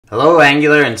Hello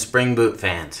Angular and Spring Boot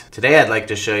fans. Today I'd like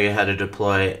to show you how to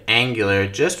deploy Angular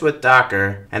just with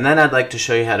Docker, and then I'd like to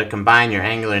show you how to combine your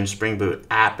Angular and Spring Boot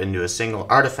app into a single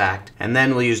artifact, and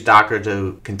then we'll use Docker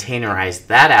to containerize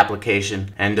that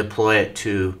application and deploy it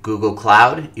to Google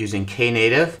Cloud using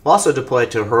Knative. We'll also deploy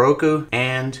it to Heroku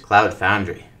and Cloud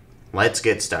Foundry. Let's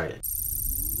get started.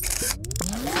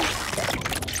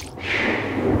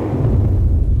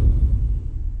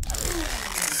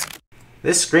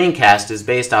 This screencast is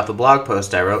based off a blog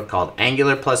post I wrote called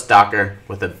Angular plus Docker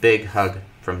with a big hug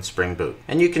from Spring Boot.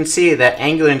 And you can see that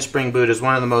Angular and Spring Boot is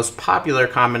one of the most popular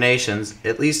combinations,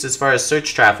 at least as far as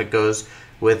search traffic goes,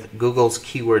 with Google's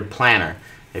keyword planner.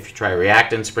 If you try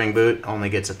React and Spring Boot, only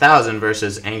gets 1,000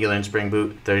 versus Angular and Spring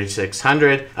Boot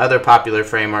 3,600. Other popular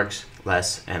frameworks,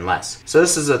 less and less. So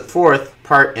this is a fourth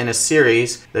part in a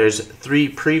series. There's 3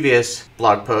 previous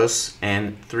blog posts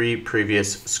and 3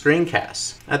 previous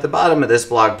screencasts. At the bottom of this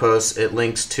blog post, it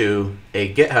links to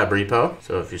a GitHub repo.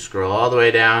 So if you scroll all the way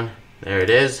down, there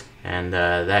it is. And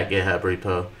that GitHub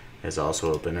repo is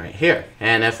also open right here.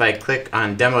 And if I click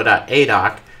on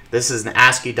demo.adoc, this is an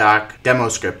ASCII doc demo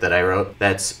script that I wrote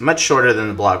that's much shorter than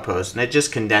the blog post, and it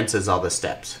just condenses all the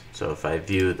steps. So if I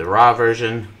view the raw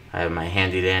version, I have my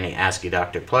handy dandy ASCII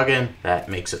Doctor plugin that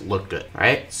makes it look good,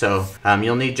 right? So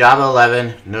you'll need Java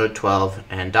 11, Node 12,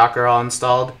 and Docker all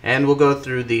installed, and we'll go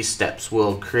through these steps.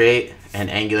 We'll create an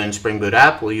Angular and Spring Boot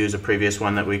app. We'll use a previous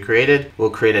one that we created. We'll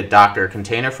create a Docker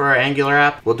container for our Angular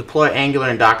app. We'll deploy Angular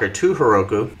and Docker to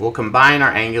Heroku. We'll combine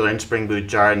our Angular and Spring Boot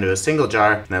jar into a single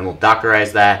jar, and then we'll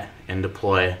Dockerize that and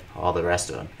deploy all the rest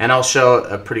of them. And I'll show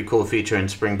a pretty cool feature in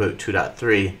Spring Boot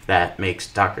 2.3 that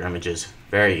makes Docker images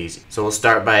very easy. So we'll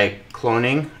start by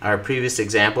cloning our previous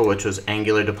example, which was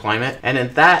Angular deployment. And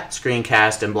in that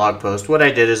screencast and blog post, what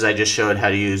I did is I just showed how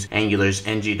to use Angular's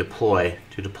ngdeploy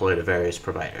to deploy to various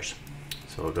providers.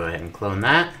 So we'll go ahead and clone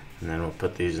that, and then we'll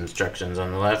put these instructions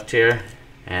on the left here.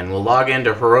 And we'll log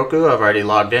into Heroku. I've already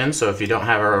logged in, so if you don't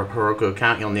have a Heroku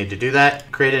account, you'll need to do that.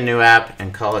 Create a new app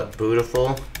and call it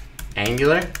Beautiful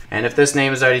Angular. And if this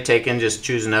name is already taken, just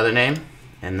choose another name.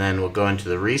 And then we'll go into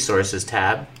the Resources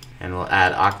tab, and we'll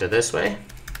add Okta this way.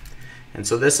 And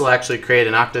so this will actually create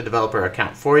an Okta developer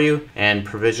account for you and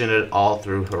provision it all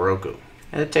through Heroku.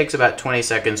 And it takes about 20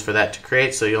 seconds for that to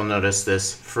create, so you'll notice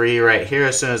this free right here.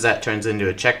 As soon as that turns into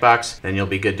a checkbox, then you'll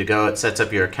be good to go. It sets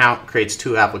up your account, creates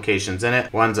 2 applications in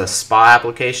it. One's a SPA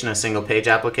application, a single page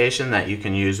application that you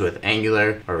can use with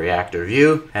Angular or React or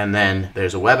Vue. And then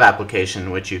there's a web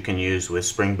application which you can use with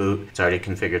Spring Boot. It's already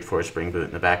configured for Spring Boot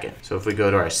in the backend. So if we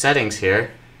go to our settings here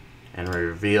and we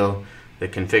reveal the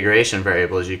configuration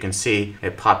variables, you can see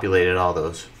it populated all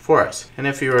those for us. And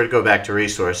if you were to go back to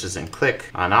resources and click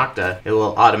on Okta, it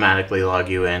will automatically log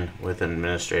you in with an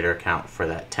administrator account for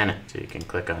that tenant. So you can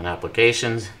click on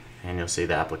applications and you'll see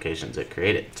the applications it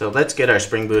created. So let's get our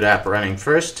Spring Boot app running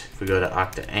first. If we go to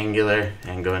Okta Angular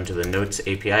and go into the Notes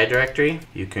API directory,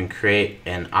 you can create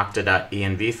an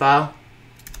okta.env file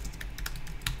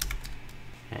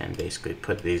and basically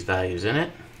put these values in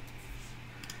it.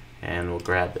 And we'll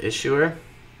grab the issuer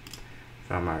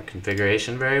from our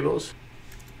configuration variables.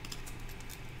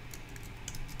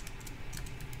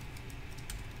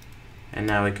 And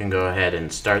now we can go ahead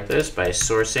and start this by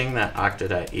sourcing that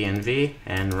okta.env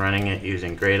and running it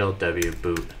using Gradle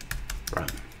wboot run.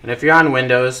 And if you're on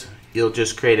Windows, you'll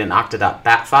just create an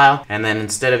okta.bat file, and then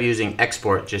instead of using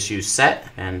export, just use set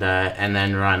and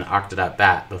then run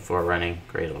okta.bat before running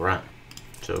Gradle run.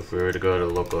 So if we were to go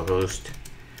to localhost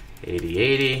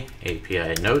 8080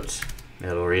 API notes,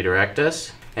 it'll redirect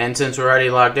us. And since we're already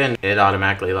logged in, it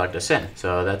automatically logged us in.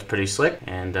 So that's pretty slick.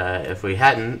 And if we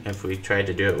tried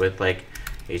to do it with like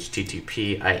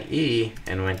HTTP IE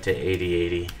and went to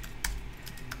 8080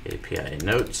 API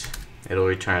notes, it'll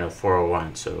return a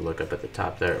 401. So look up at the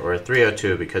top there, or a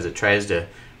 302 because it tries to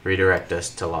redirect us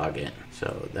to log in.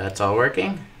 So that's all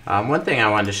working. One thing I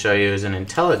wanted to show you is in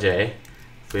IntelliJ.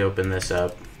 If we open this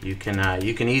up, you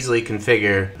can easily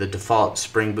configure the default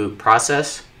Spring Boot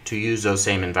process to use those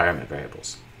same environment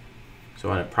variables. So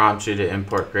when it prompts you to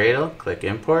import Gradle, click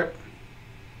import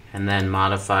and then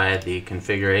modify the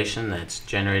configuration that's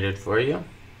generated for you.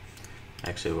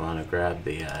 Actually, we want to grab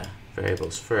the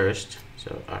variables first.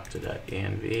 So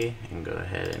okta.env, and go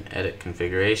ahead and edit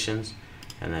configurations,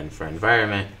 and then for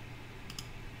environment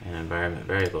and environment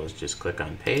variables, just click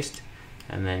on paste,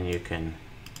 and then you can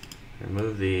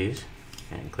remove these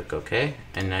and click OK,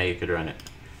 and now you could run it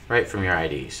right from your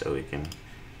IDE. So we can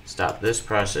stop this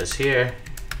process here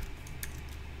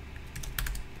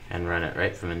and run it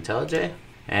right from IntelliJ.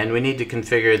 And we need to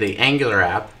configure the Angular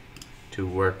app to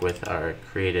work with our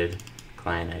created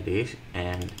client ID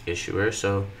and issuer.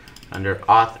 So under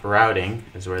auth routing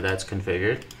is where that's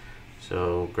configured.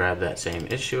 So grab that same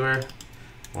issuer,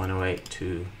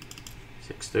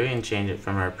 108.263, and change it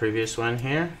from our previous one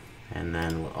here. And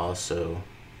then we'll also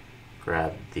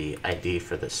grab the ID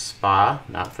for the SPA,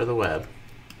 not for the web.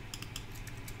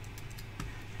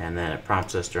 And then it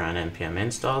prompts us to run npm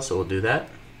install, so we'll do that.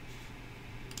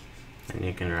 And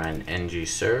you can run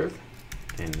ngserve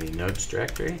in the notes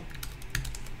directory.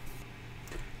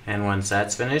 And once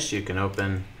that's finished, you can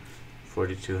open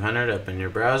 4200 up in your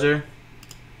browser.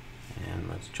 And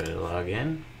let's try to log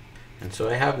in. And so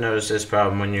I have noticed this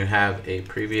problem when you have a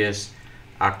previous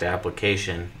Okta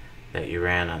application that you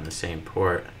ran on the same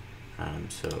port.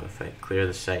 So if I clear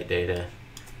the site data,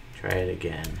 try it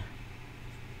again.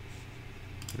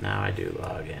 Now I do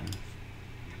log in.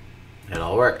 It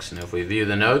all works. And if we view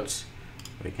the notes,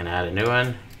 we can add a new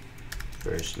one.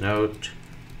 First note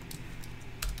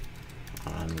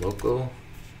on local.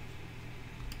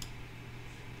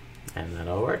 And that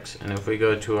all works. And if we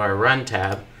go to our Run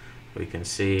tab, we can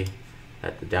see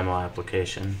that the demo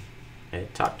application,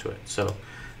 it talked to it. So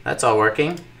that's all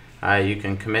working. You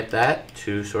can commit that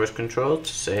to source control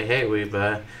to say, hey, we've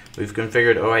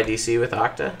configured OIDC with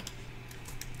Okta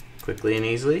quickly and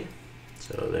easily.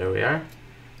 So there we are.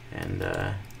 And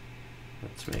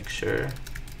let's make sure.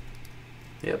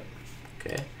 Yep.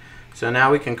 Okay. So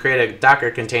now we can create a Docker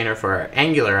container for our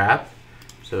Angular app.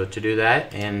 So to do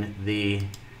that, in the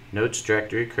notes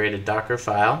directory, create a Docker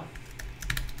file.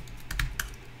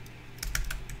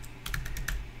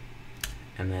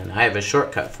 And then I have a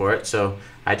shortcut for it. So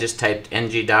I just typed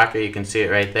ngdocker. You can see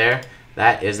it right there.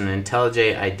 That is an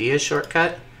IntelliJ IDEA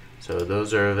shortcut. So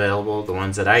those are available, the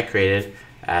ones that I created,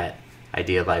 at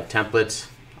IDEA Live Templates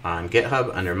on GitHub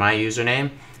under my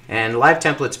username. And Live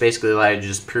Templates basically allow you to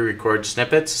just pre-record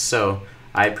snippets. So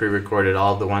I pre-recorded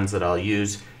all the ones that I'll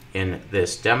use in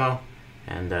this demo.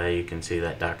 And you can see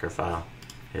that Docker file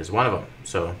is one of them.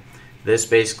 So this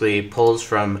basically pulls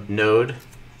from Node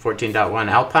 14.1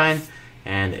 Alpine,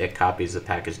 and it copies the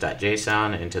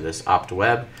package.json into this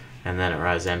opt-web, and then it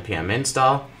runs npm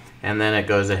install, and then it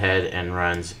goes ahead and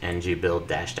runs ngbuild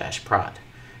 -- prod.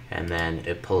 And then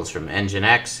it pulls from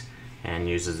Nginx and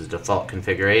uses the default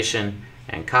configuration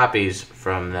and copies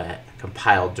from that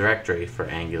compiled directory for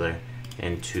Angular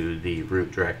into the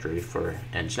root directory for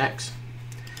Nginx.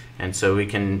 And so we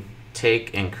can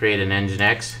take and create an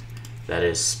Nginx that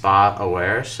is SPA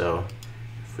aware. So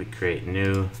if we create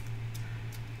new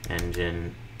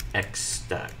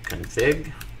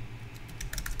nginx.config,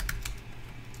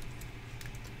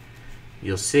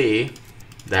 you'll see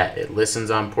that it listens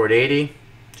on port 80,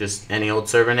 just any old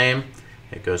server name.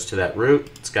 It goes to that root.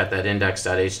 It's got that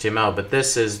index.html, but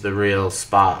this is the real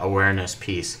SPA awareness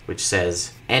piece, which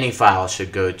says any file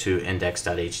should go to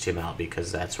index.html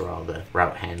because that's where all the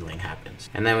route handling happens.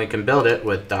 And then we can build it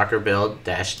with docker build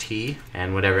 -t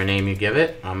and whatever name you give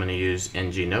it. I'm going to use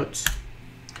ngnotes.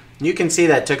 You can see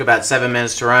that took about 7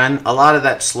 minutes to run. A lot of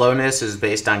that slowness is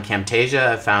based on Camtasia.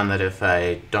 I found that if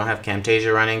I don't have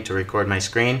Camtasia running to record my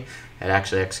screen, it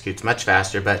actually executes much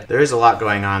faster, but there is a lot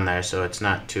going on there, so it's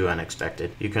not too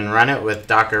unexpected. You can run it with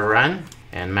docker run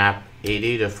and map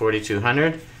 80 to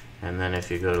 4200, and then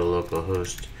if you go to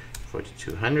localhost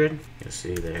 4200, you'll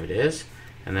see there it is.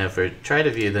 And then if we try to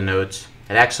view the notes,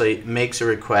 it actually makes a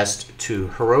request to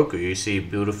Heroku. You see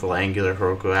beautiful Angular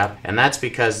Heroku app, and that's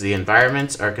because the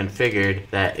environments are configured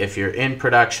that if you're in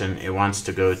production, it wants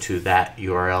to go to that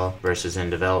URL versus in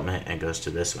development, and goes to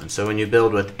this one. So when you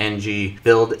build with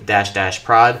ngbuild --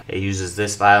 prod, it uses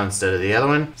this file instead of the other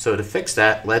one. So to fix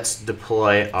that, let's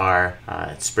deploy our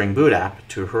Spring Boot app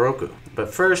to Heroku.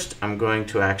 But first, I'm going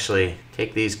to actually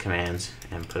take these commands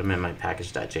and put them in my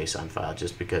package.json file,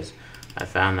 just because I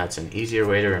found that's an easier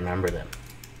way to remember them.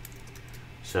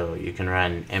 So you can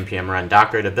run npm run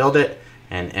docker to build it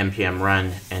and npm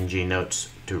run ngnotes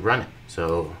to run it.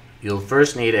 So you'll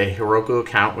first need a Heroku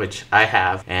account, which I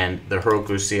have, and the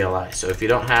Heroku CLI. So if you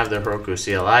don't have the Heroku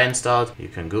CLI installed, you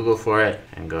can Google for it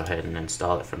and go ahead and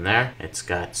install it from there. It's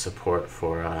got support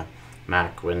for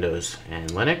Mac, Windows,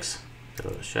 and Linux.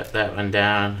 So shut that one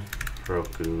down.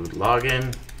 Heroku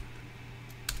login.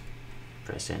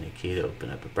 Press any key to open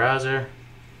up a browser,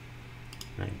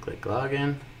 then click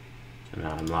login. So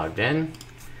now I'm logged in,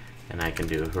 and I can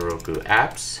do Heroku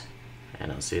apps, and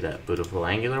I'll see that beautiful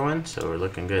Angular one, so we're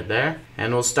looking good there.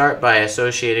 And we'll start by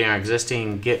associating our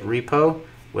existing Git repo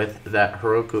with that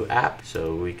Heroku app.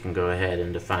 So we can go ahead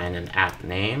and define an app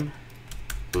name,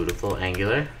 beautiful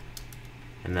Angular,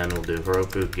 and then we'll do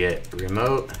Heroku git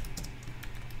remote,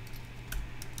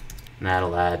 and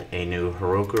that'll add a new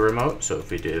Heroku remote. So if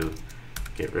we do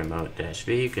git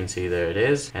remote-v, you can see there it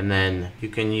is. And then you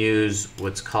can use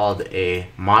what's called a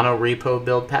mono repo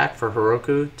build pack for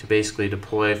Heroku to basically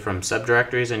deploy from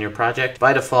subdirectories in your project.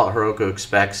 By default, Heroku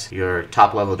expects your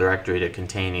top level directory to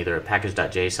contain either a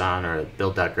package.json or a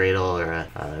build.gradle or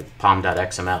a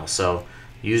pom.xml. So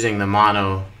using the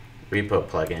mono repo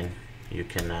plugin, you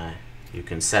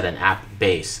can set an app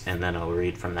base and then it'll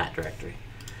read from that directory.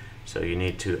 So you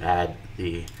need to add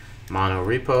the mono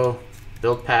repo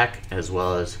build pack as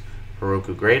well as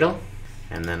Heroku Gradle,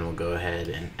 and then we'll go ahead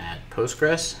and add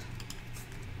Postgres.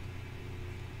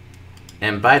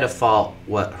 And by default,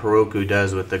 what Heroku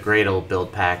does with the Gradle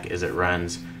build pack is it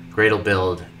runs Gradle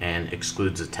build and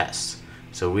excludes the tests.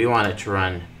 So we want it to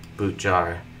run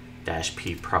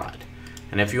bootjar-p prod.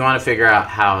 And if you want to figure out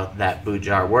how that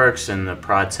bootjar works in the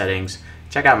prod settings,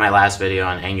 check out my last video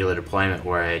on Angular deployment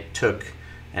where I took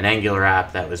an Angular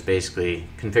app that was basically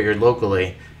configured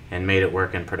locally and made it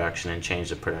work in production and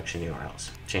changed the production URLs.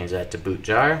 Change that to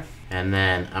bootjar, and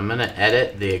then I'm going to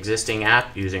edit the existing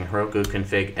app using Heroku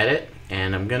config edit,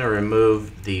 and I'm going to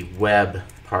remove the web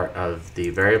part of the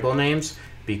variable names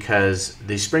because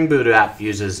the Spring Boot app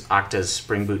uses Okta's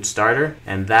Spring Boot Starter,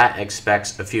 and that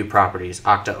expects a few properties: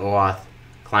 Okta OAuth,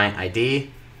 client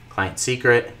ID, client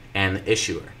secret, and the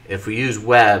issuer. If we use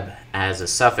web as a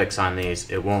suffix on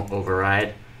these, it won't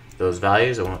override those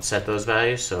values, it won't set those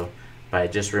values. So by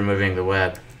just removing the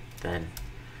web, then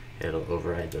it'll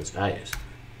override those values.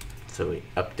 So we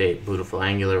update Beautiful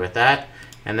Angular with that,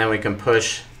 and then we can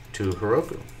push to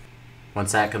Heroku.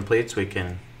 Once that completes, we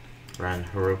can run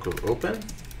Heroku open,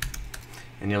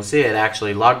 and you'll see it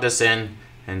actually logged us in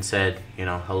and said,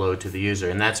 hello to the user.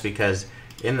 And that's because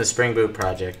in the Spring Boot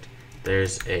project,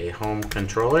 there's a home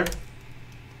controller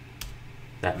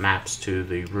that maps to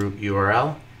the root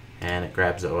URL, and it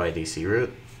grabs the OIDC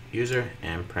root user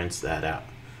and prints that out.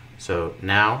 So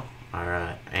now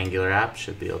our Angular app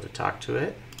should be able to talk to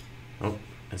it. Oh,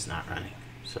 it's not running.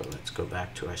 So let's go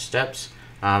back to our steps.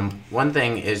 One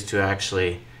thing is to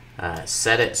actually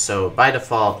set it so by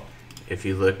default, if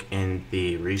you look in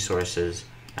the resources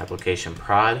application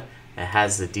prod, it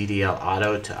has the DDL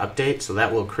auto to update, so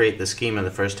that will create the schema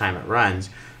the first time it runs,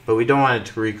 but we don't want it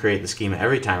to recreate the schema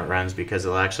every time it runs because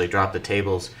it'll actually drop the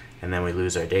tables and then we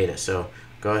lose our data. So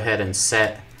go ahead and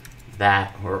set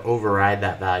that or override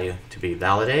that value to be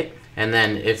validate. And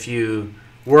then if you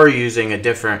were using a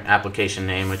different application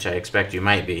name, which I expect you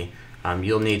might be,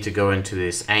 you'll need to go into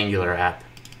this Angular app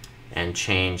and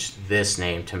change this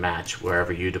name to match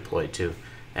wherever you deployed to,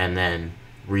 and then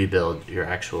rebuild your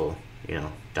actual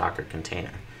Docker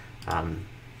container.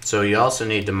 So you also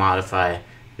need to modify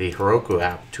the Heroku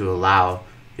app to allow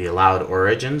the allowed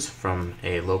origins from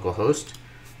a local host.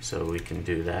 So we can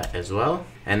do that as well.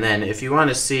 And then if you want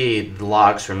to see the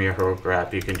logs from your Heroku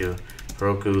app, you can do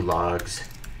Heroku logs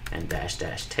and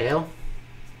 -- tail.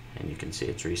 And you can see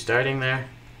it's restarting there.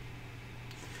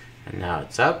 And now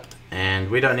it's up. And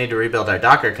we don't need to rebuild our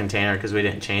Docker container because we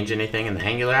didn't change anything in the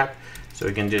Angular app. So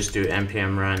we can just do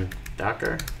npm run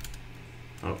docker.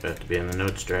 Oh, we have to be in the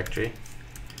notes directory.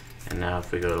 And now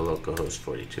if we go to localhost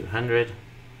 4200,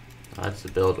 well, that's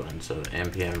the build one. So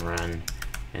npm run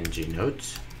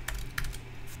ngnotes.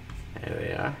 There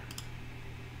we are.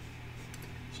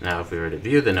 So now if we were to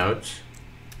view the notes,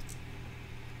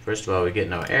 first of all, we get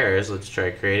no errors. Let's try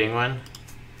creating one.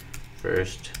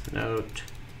 First note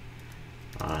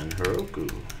on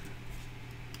Heroku.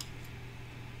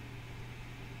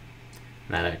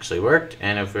 That actually worked.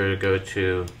 And if we were to go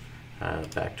to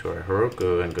back to our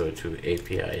Heroku and go to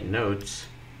API notes,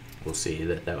 we'll see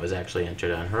that that was actually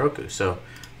entered on Heroku. So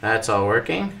that's all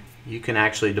working. You can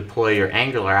actually deploy your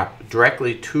Angular app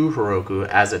directly to Heroku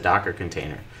as a Docker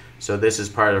container. So this is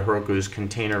part of Heroku's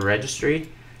container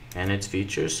registry and its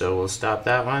features. So we'll stop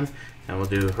that one and we'll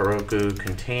do Heroku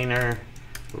container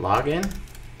login,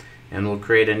 and we'll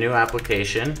create a new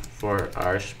application for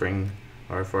our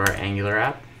for our Angular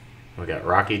app. We got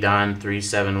Rocky Don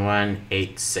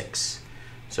 37186.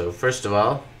 So first of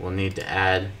all, we'll need to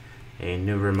add a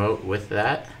new remote with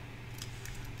that.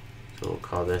 So we'll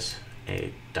call this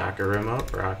a Docker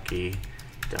remote, Rocky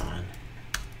Don.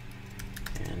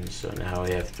 And so now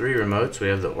we have 3 remotes. We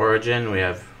have the origin, we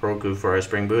have Heroku for our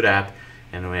Spring Boot app,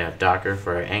 and we have Docker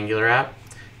for our Angular app.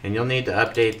 And you'll need to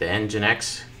update the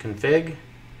Nginx config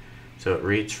so it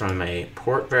reads from a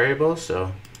port variable.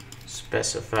 So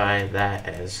specify that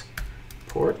as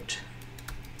port.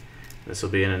 This will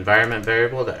be an environment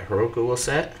variable that Heroku will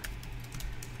set.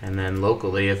 And then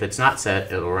locally, if it's not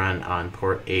set, it'll run on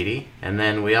port 80. And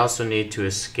then we also need to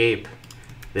escape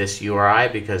this URI,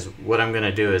 because what I'm going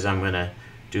to do is I'm going to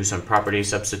do some property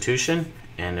substitution.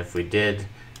 And if we did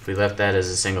If we left that as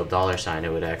a single $sign,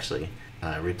 it would actually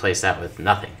replace that with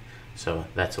nothing. So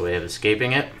that's a way of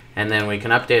escaping it. And then we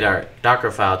can update our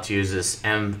Docker file to use this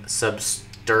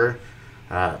msubstr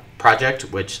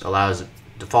project, which allows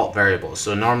default variables.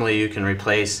 So normally you can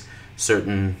replace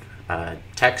certain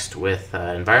text with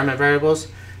environment variables,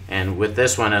 and with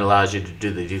this one it allows you to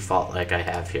do the default like I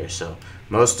have here. So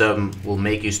most of them will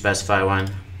make you specify one.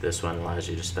 This one allows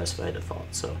you to specify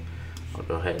default. So I'll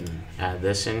go ahead and add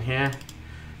this in here.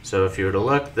 So if you were to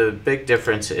look, the big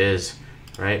difference is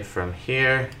right from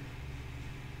here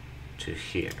to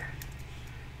here.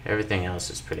 Everything else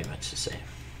is pretty much the same.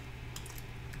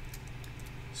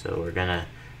 So we're gonna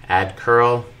add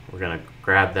curl. We're gonna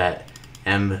grab that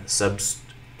msubst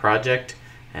project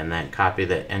and then copy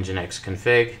the Nginx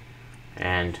config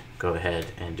and go ahead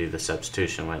and do the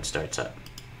substitution when it starts up.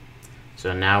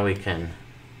 So now we can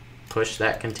push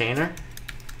that container,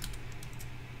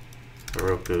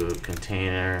 Heroku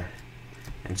container,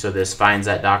 and so this finds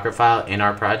that Docker file in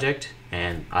our project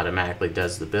and automatically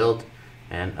does the build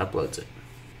and uploads it.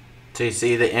 So you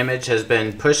see the image has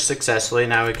been pushed successfully.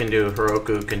 Now we can do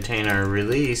Heroku container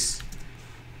release,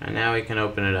 and now we can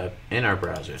open it up in our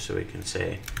browser. So we can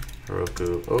say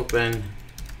Heroku open,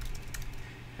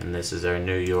 and this is our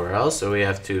new URL. So we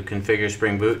have to configure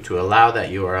Spring Boot to allow that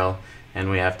URL, and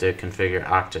we have to configure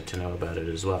Okta to know about it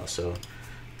as well. So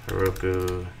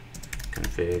Heroku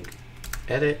config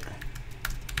edit.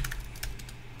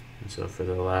 And so for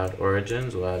the allowed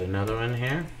origins, we'll add another one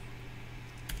here.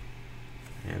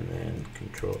 And then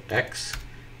Control X,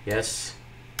 yes,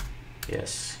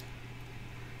 yes.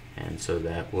 And so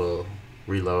that will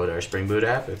reload our Spring Boot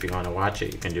app. If you want to watch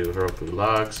it, you can do Heroku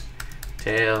logs,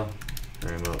 tail,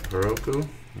 remote Heroku.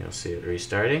 You'll see it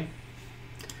restarting.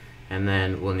 And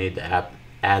then we'll need to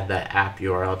add that app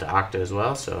URL to Okta as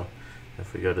well. So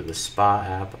if we go to the SPA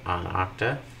app on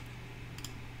Okta,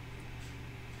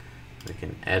 we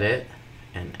can edit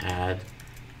and add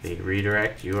the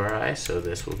redirect URI, so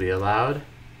this will be allowed,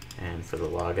 and for the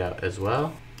logout as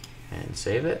well, and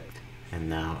save it. And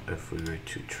now if we were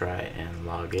to try and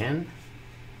log in,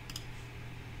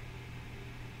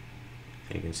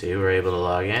 you can see we're able to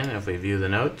log in. If we view the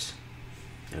notes,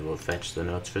 it will fetch the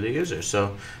notes for the user.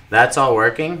 So that's all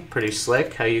working. Pretty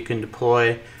slick how you can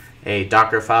deploy a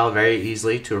Docker file very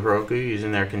easily to Heroku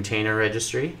using their container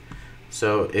registry.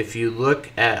 So if you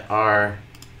look at our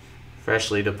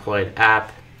freshly deployed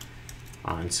app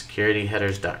on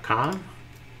securityheaders.com,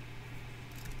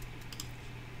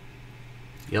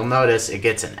 you'll notice it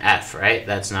gets an F, right?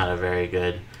 That's not a very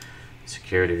good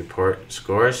security report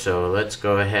score. So let's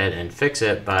go ahead and fix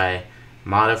it by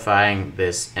modifying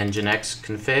this Nginx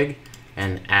config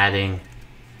and adding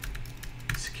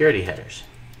security headers.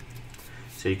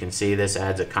 So you can see this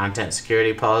adds a content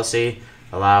security policy,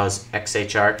 allows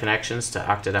XHR connections to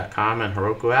Okta.com and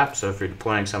Heroku app. So if you're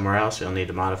deploying somewhere else, you'll need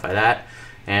to modify that.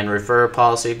 And refer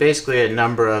policy, basically a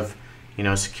number of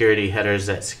security headers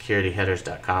that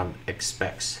securityheaders.com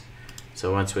expects.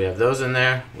 So once we have those in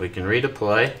there, we can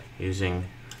redeploy using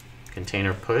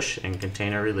container push and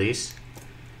container release.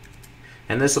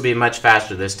 And this will be much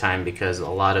faster this time because a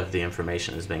lot of the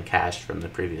information has been cached from the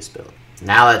previous build.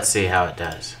 Now let's see how it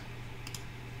does.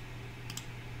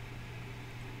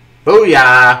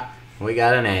 Booyah! We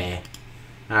got an A.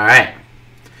 Alright.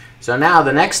 So now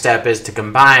the next step is to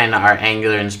combine our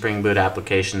Angular and Spring Boot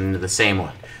application into the same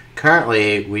one.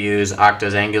 Currently, we use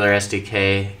Okta's Angular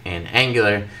SDK in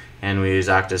Angular, and we use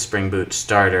Okta's Spring Boot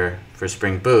Starter for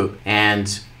Spring Boot.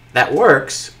 And that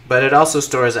works, but it also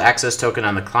stores access token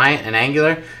on the client in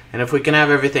Angular. And if we can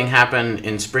have everything happen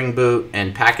in Spring Boot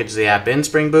and package the app in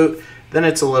Spring Boot, then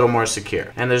it's a little more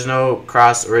secure. And there's no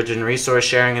cross-origin resource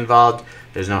sharing involved.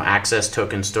 There's no access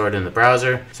token stored in the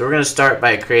browser. So we're going to start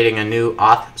by creating a new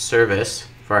auth service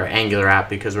for our Angular app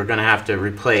because we're going to have to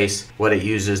replace what it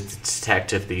uses to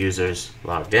detect if the user's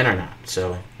logged in or not.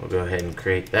 So we'll go ahead and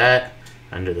create that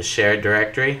under the shared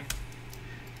directory.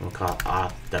 We'll call it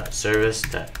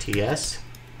auth.service.ts.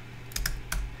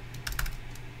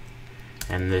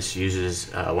 And this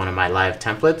uses one of my live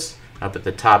templates. Up at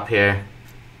the top here,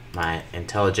 my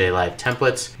IntelliJ live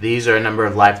templates. These are a number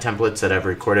of live templates that I've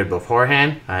recorded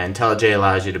beforehand. IntelliJ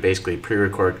allows you to basically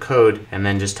pre-record code and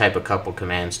then just type a couple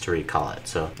commands to recall it.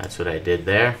 So that's what I did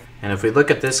there. And if we look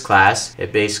at this class,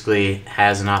 it basically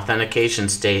has an authentication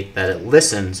state that it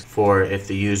listens for if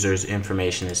the user's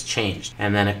information is changed.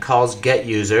 And then it calls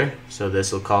getUser, so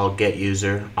this will call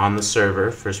getUser on the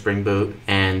server for Spring Boot.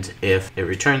 And if it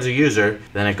returns a user,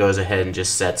 then it goes ahead and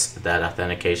just sets that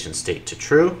authentication state to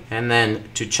true. And then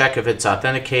to check if it's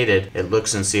authenticated, it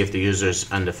looks and see if the user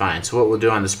is undefined. So what we'll do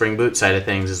on the Spring Boot side of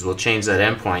things is we'll change that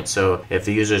endpoint. So if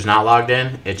the user is not logged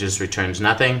in, it just returns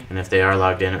nothing. And if they are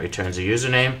logged in, it returns a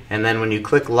username. And then when you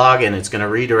click login, it's going to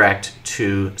redirect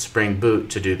to Spring Boot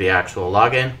to do the actual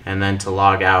login. And then to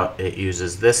log out, it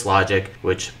uses this logic,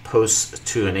 which posts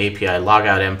to an API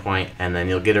logout endpoint. And then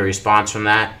you'll get a response from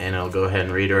that, and it'll go ahead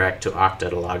and redirect to Okta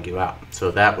to log you out. So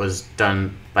that was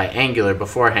done by Angular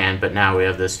beforehand, but now we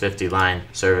have this 50-line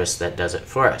service that does it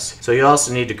for us. So you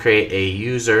also need to create a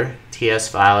user TS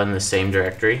file in the same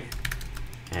directory,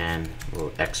 and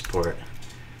we'll export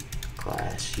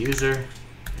class user.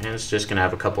 And it's just going to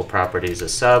have a couple properties, a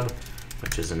sub,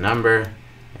 which is a number,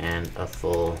 and a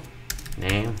full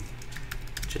name,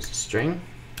 which is a string,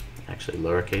 actually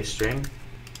lowercase string.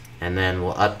 And then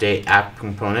we'll update app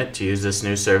component to use this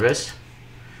new service.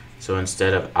 So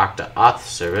instead of Okta auth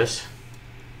service,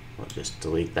 we'll just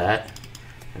delete that.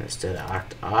 And instead of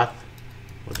Okta auth,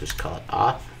 we'll just call it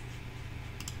auth.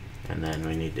 And then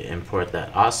we need to import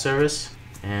that auth service,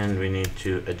 and we need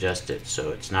to adjust it so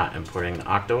it's not importing the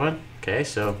Okta one. Okay,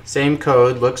 so same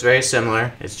code, looks very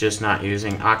similar. It's just not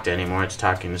using Okta anymore. It's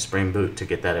talking to Spring Boot to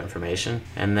get that information.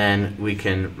 And then we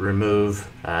can remove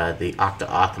the Okta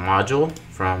auth module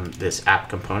from this app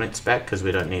component spec because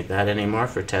we don't need that anymore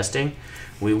for testing.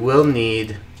 We will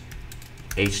need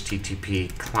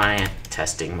HTTP client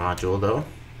testing module though,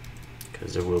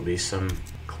 because there will be some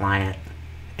client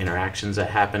interactions that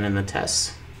happen in the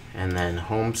tests. And then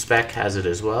home spec has it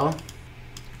as well.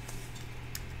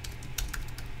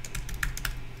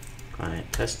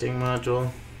 Client testing module,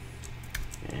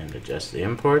 and adjust the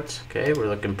imports. Okay, we're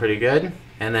looking pretty good.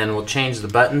 And then we'll change the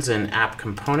buttons in app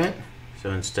component.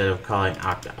 So instead of calling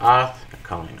Okta auth, we're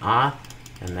calling auth.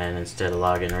 And then instead of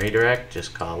login redirect,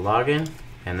 just call login.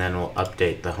 And then we'll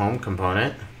update the home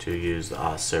component to use the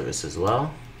auth service as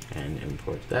well, and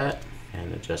import that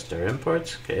and adjust our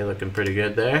imports. Okay, looking pretty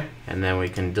good there. And then we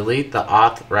can delete the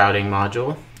auth routing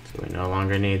module, so we no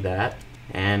longer need that.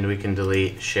 And we can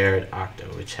delete shared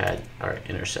Okta, which had our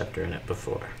interceptor in it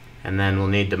before. And then we'll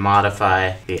need to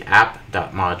modify the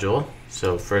app.module.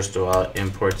 So first of all, it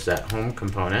imports that home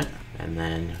component, and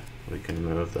then we can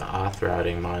remove the auth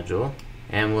routing module.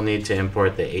 And we'll need to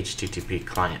import the HTTP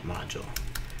client module,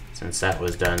 since that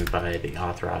was done by the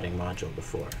auth routing module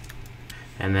before.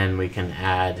 And then we can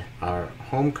add our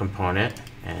home component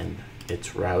and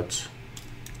its routes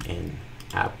in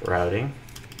app routing.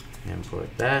 Import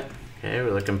that. Okay,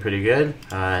 we're looking pretty good.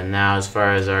 Now as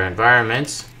far as our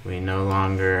environments, we no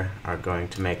longer are going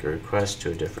to make a request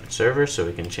to a different server, so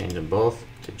we can change them both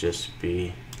to just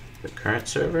be the current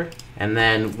server. And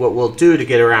then what we'll do to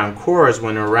get around cores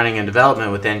when we're running in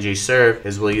development with ngserve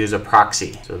is we'll use a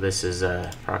proxy. So this is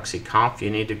a proxy conf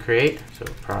you need to create. So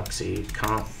proxy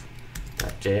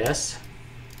conf.js.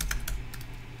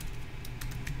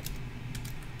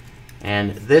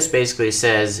 And this basically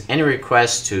says any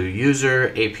requests to user,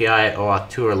 API,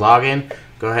 OAuth2, or login,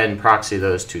 go ahead and proxy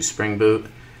those to Spring Boot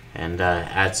and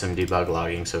add some debug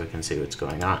logging so we can see what's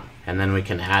going on. And then we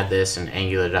can add this in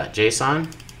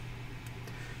angular.json.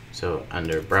 So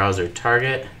under browser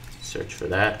target, search for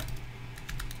that.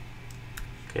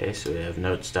 Okay, so we have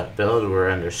notes.build, we're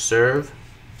under serve.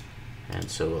 And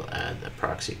so we'll add the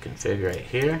proxy config right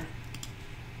here.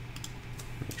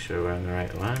 Make sure we're on the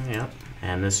right one, yep.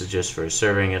 And this is just for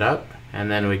serving it up. And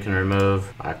then we can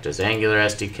remove Okta's Angular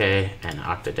SDK and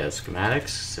Okta Dev Schematics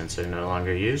since they're no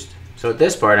longer used. So at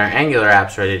this part, our Angular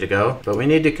app's ready to go, but we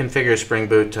need to configure Spring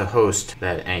Boot to host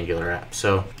that Angular app.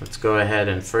 So let's go ahead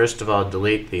and first of all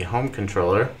delete the home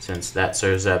controller, since that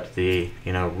serves up the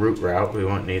root route. We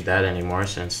won't need that anymore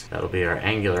since that'll be our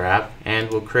Angular app. And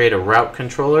we'll create a route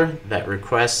controller that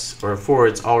requests or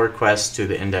forwards all requests to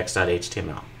the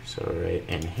index.html. So right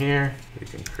in here, we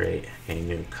can create a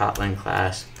new Kotlin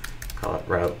class, call it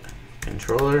route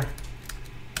controller.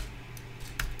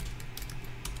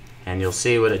 And you'll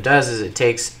see what it does is it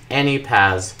takes any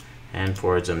paths and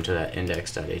forwards them to that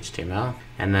index.html.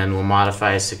 And then we'll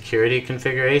modify a security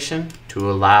configuration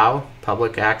to allow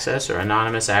public access or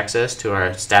anonymous access to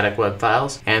our static web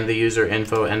files and the user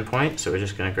info endpoint. So we're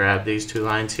just going to grab these two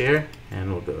lines here,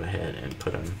 and we'll go ahead and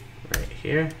put them right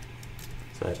here.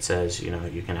 So that says,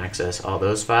 you can access all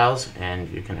those files, and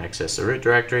you can access the root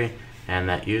directory and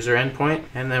that user endpoint.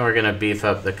 And then we're going to beef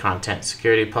up the content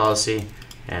security policy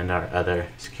and our other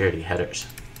security headers.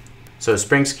 So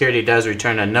Spring Security does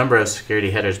return a number of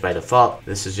security headers by default.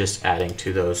 This is just adding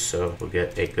to those, so we'll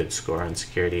get a good score on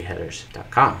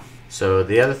securityheaders.com. So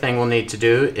the other thing we'll need to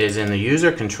do is in the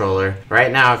user controller. Right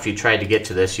now, if you tried to get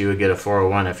to this, you would get a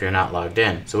 401 if you're not logged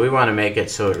in. So we want to make it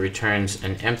so it returns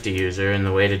an empty user, and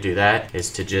the way to do that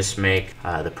is to just make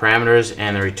the parameters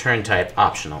and the return type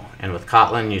optional. And with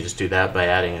Kotlin, you just do that by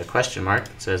adding a question mark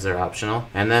that says they're optional.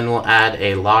 And then we'll add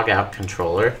a logout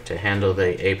controller to handle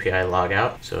the API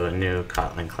logout. So a new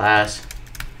Kotlin class,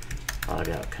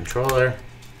 logout controller.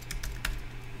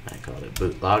 I call it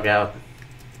boot logout.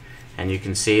 And you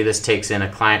can see this takes in a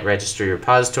client registry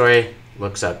repository,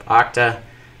 looks up Okta,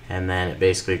 and then it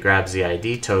basically grabs the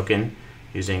ID token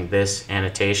using this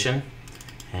annotation,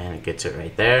 and it gets it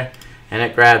right there. And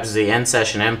it grabs the end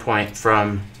session endpoint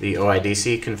from the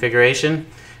OIDC configuration,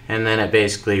 and then it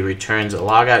basically returns a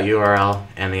logout URL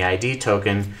and the ID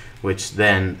token, which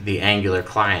then the Angular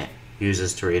client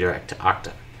uses to redirect to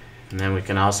Okta. And then we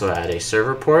can also add a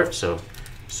server port, so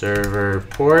server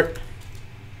port.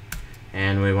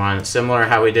 And we want, similar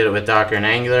how we did it with Docker and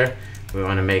Angular, we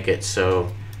want to make it so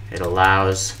it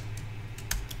allows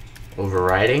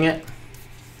overriding it,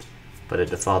 but it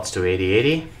defaults to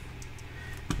 8080.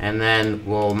 And then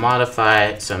we'll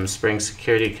modify some Spring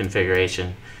Security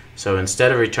configuration. So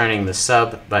instead of returning the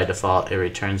sub by default, it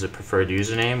returns a preferred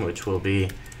username, which will be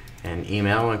an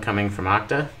email when coming from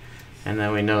Okta. And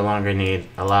then we no longer need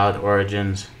allowed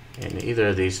origins in either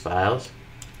of these files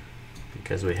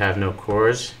because we have no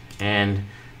cores. And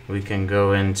we can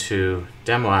go into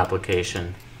demo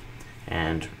application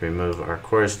and remove our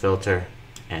cores filter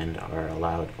and our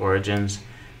allowed origins.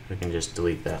 We can just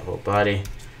delete that whole body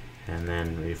and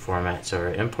then reformat so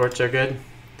our imports are good.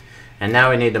 And now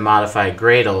we need to modify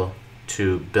Gradle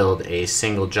to build a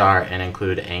single jar and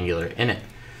include Angular in it.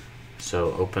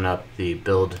 So open up the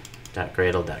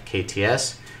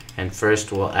build.gradle.kts, and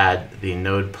first we'll add the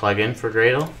node plugin for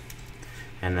Gradle,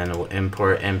 and then we'll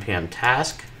import npm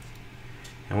task.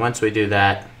 And once we do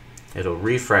that, it'll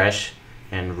refresh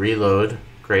and reload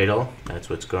Gradle. That's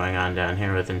what's going on down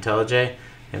here with IntelliJ.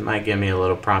 It might give me a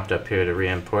little prompt up here to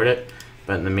re-import it,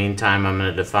 but in the meantime, I'm going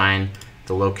to define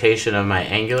the location of my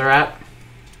Angular app.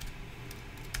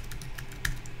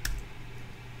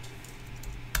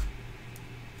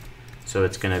 So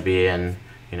it's going to be in,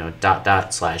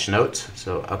 /notes,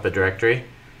 so up a directory,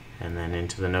 and then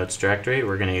into the notes directory.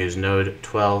 We're going to use node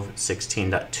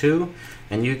 12.16.2.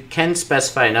 And you can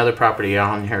specify another property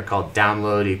on here called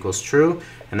download equals true,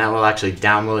 and that will actually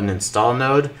download and install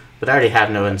node, but I already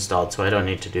have node installed, so I don't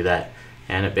need to do that.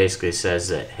 And it basically says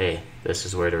that, hey, this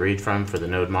is where to read from for the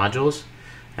node modules.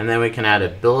 And then we can add a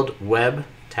build web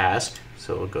task,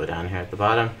 so we'll go down here at the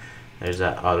bottom. There's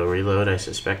that auto reload I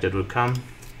suspected would come.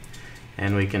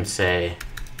 And we can say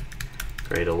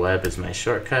Gradle web is my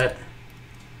shortcut.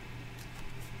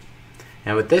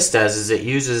 And what this does is it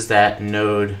uses that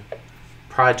node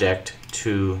project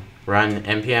to run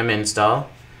npm install,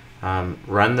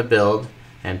 run the build,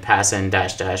 and pass in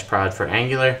 -- prod for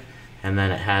Angular, and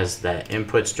then it has that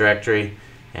inputs directory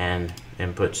and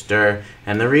inputs dir.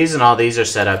 And the reason all these are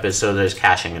set up is so there's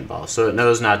caching involved, so it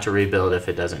knows not to rebuild if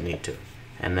it doesn't need to.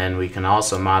 And then we can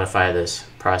also modify this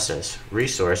process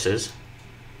resources.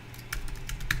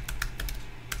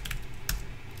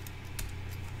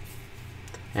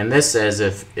 And this says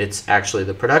if it's actually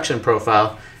the production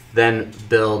profile, then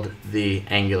build the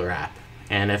Angular app.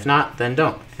 And if not, then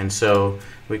don't. And so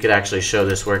we could actually show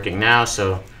this working now.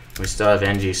 So we still have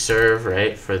ngserve,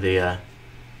 right, for the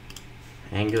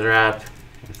Angular app.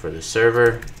 And for the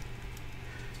server,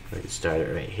 we can start it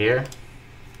right here.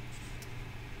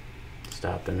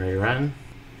 Stop and rerun.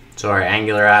 So our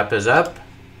Angular app is up.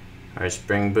 Our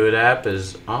Spring Boot app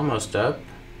is almost up.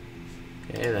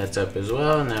 Okay, that's up as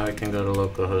well. Now we can go to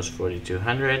localhost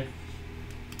 4200.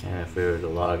 And if we were to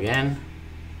log in,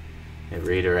 it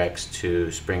redirects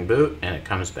to Spring Boot, and it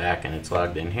comes back and it's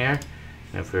logged in here.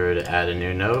 And if we were to add a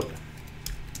new note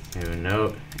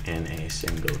in a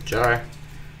single jar,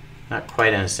 not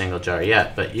quite in a single jar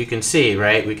yet, but you can see,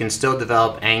 right, we can still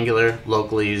develop Angular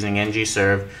locally using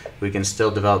ngserve. We can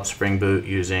still develop Spring Boot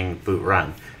using boot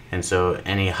run. And so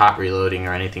any hot reloading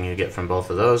or anything you get from both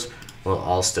of those will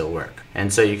all still work.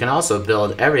 And so you can also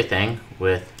build everything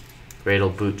with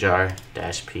Gradle bootjar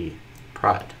 -p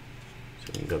prod. So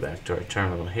we can go back to our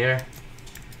terminal here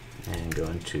and go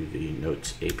into the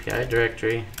Notes API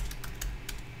directory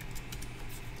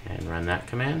and run that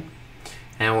command.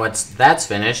 And once that's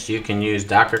finished, you can use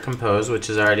Docker Compose, which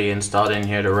is already installed in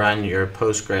here, to run your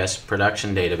Postgres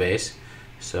production database.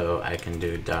 So I can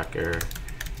do Docker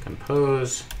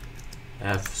Compose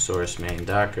f source main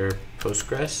docker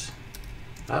Postgres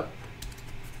up.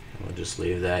 we'll just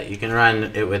leave that. You can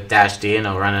run it with -d and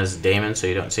it'll run as a daemon so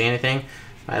you don't see anything.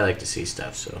 I like to see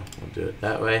stuff, so we'll do it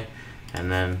that way.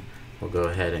 And then we'll go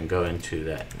ahead and go into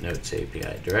that Notes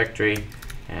API directory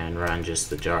and run just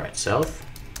the jar itself.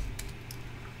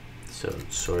 So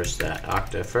source that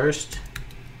Okta first,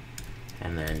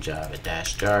 and then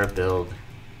java-jar build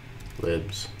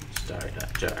libs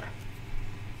star.jar.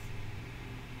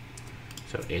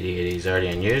 So 8080 is already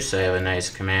in use, so I have a nice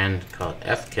command called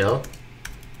fkill.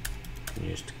 You can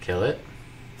use to kill it.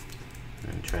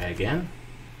 And try again.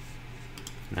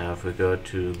 Now if we go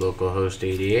to localhost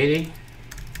 8080,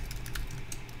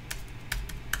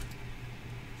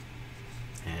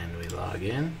 and we log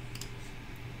in,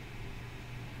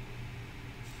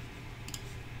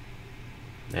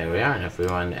 there we are. And if we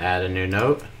want to add a new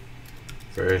note,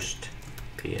 first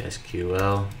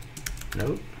PSQL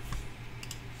note,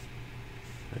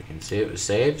 we can see it was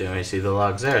saved and we see the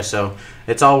logs there. So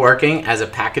it's all working as a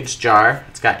packaged jar.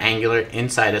 It's got Angular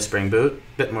inside of Spring Boot,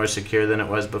 a bit more secure than it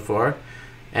was before.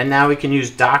 And now we can use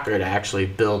Docker to actually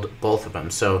build both of them.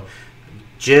 So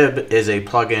Jib is a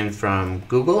plugin from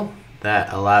Google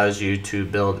that allows you to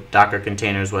build Docker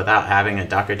containers without having a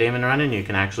Docker daemon running. You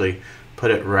can actually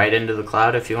put it right into the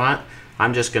cloud if you want.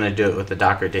 I'm just going to do it with the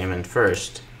Docker daemon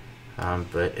first.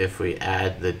 But if we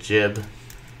add the Jib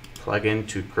plugin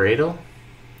to Gradle,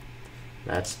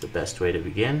 that's the best way to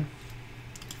begin.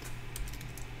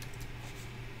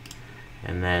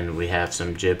 And then we have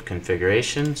some Jib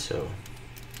configuration. So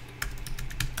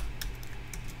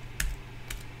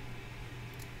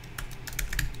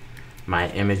my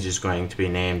image is going to be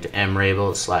named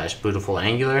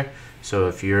mrabel/beautifulangular. So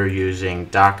if you're using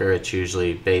Docker, it's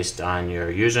usually based on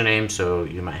your username, so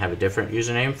you might have a different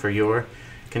username for your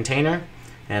container.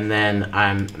 And then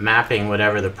I'm mapping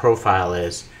whatever the profile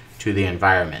is to the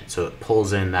environment, so it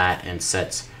pulls in that and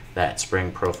sets that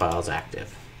Spring profile as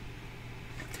active.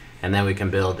 And then we can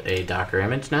build a Docker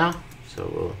image now.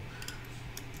 So we'll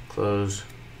close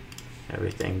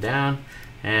everything down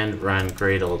and run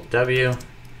Gradle w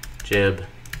jib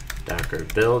docker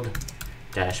build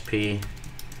 -p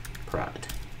prod.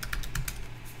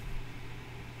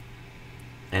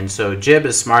 And so Jib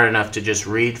is smart enough to just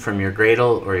read from your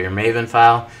Gradle or your Maven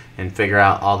file and figure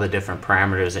out all the different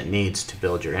parameters it needs to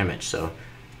build your image. So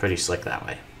pretty slick that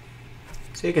way.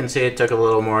 So you can see it took a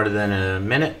little more than a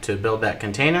minute to build that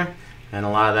container, and a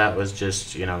lot of that was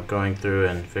just going through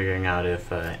and figuring out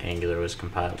if Angular was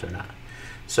compiled or not.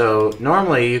 So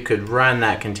normally you could run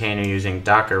that container using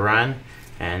Docker run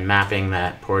and mapping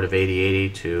that port of 8080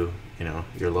 to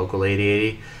your local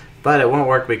 8080, but it won't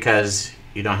work because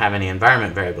you don't have any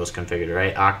environment variables configured,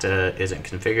 right? Okta isn't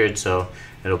configured, so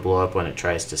it'll blow up when it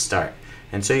tries to start.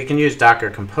 And so you can use Docker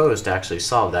Compose to actually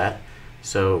solve that.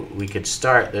 So we could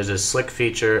start, there's a slick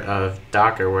feature of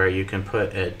Docker where you can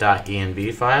put a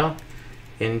 .env file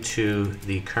into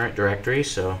the current directory.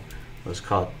 So let's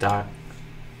call it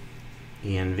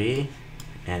 .env,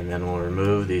 and then we'll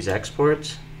remove these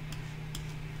exports.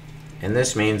 And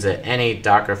this means that any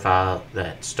Docker file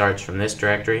that starts from this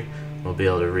directory will be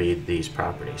able to read these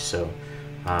properties. So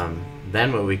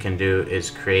then what we can do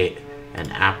is create an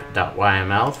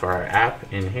app.yml for our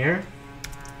app in here.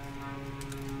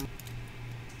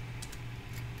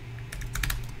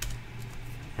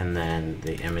 And then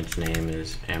the image name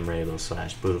is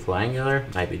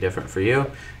mrabel/beautifulangular. Might be different for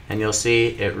you. And you'll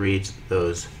see it reads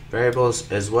those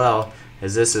variables, as well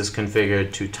as this is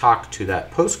configured to talk to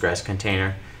that Postgres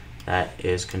container that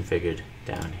is configured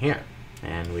down here.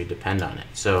 And we depend on it.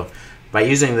 So by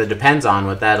using the depends on,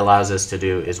 what that allows us to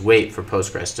do is wait for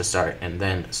Postgres to start and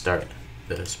then start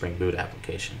the Spring Boot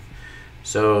application.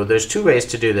 So there's two ways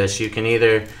to do this. You can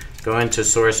either go into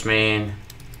source main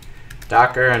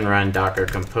Docker and run Docker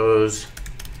Compose,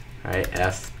 right,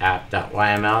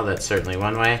 f-app.yml. That's certainly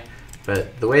one way.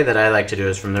 But the way that I like to do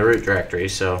is from the root directory.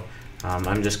 So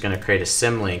I'm just going to create a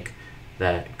symlink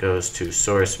that goes to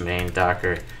source main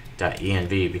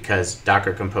docker.env, because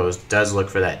Docker Compose does look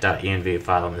for that .env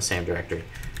file in the same directory.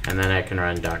 And then I can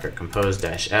run Docker Compose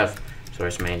 -f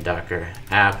source main docker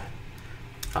app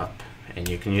up. And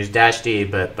you can use -d,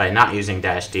 but by not using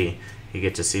 -d, you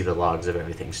get to see the logs of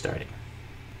everything starting.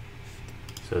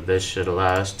 So this should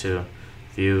allow us to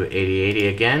view 8080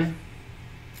 again,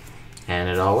 and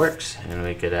it all works. And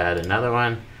we could add another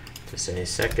one to say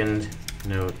second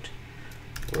note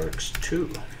works too.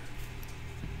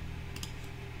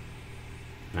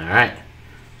 All right,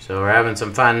 so we're having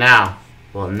some fun now.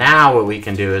 Well, now what we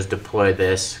can do is deploy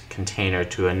this container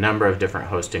to a number of different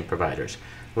hosting providers.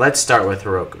 Let's start with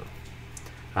Heroku.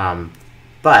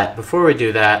 But before we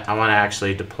do that, I want to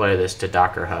actually deploy this to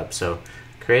Docker Hub. So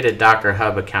create a Docker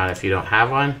Hub account if you don't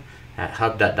have one, at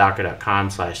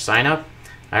hub.docker.com/signup.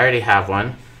 I already have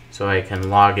one, so I can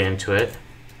log into it.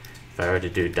 If I were to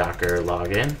do docker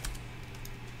login,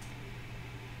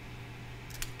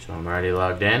 so I'm already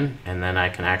logged in, and then I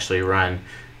can actually run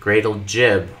Gradle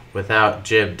jib without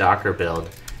jib docker build,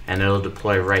 and it'll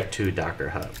deploy right to Docker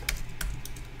Hub.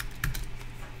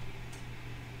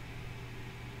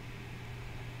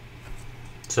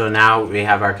 So now we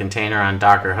have our container on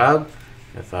Docker Hub.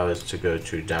 If I was to go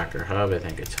to Docker Hub, I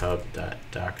think it's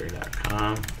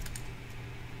hub.docker.com,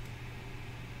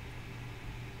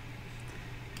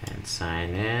 and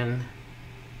sign in.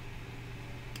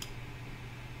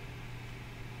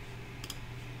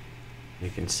 You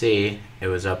can see it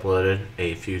was uploaded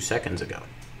a few seconds ago.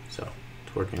 So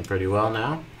it's working pretty well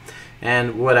now.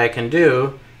 And what I can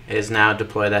do is now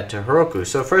deploy that to Heroku.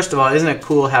 So first of all, isn't it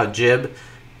cool how jib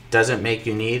doesn't make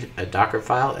you need a Docker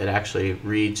file? It actually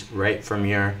reads right from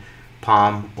your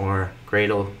Palm or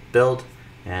Gradle build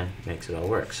and makes it all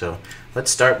work. So let's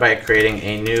start by creating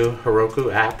a new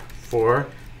Heroku app for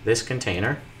this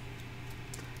container.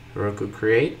 Heroku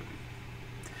create,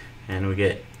 and we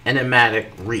get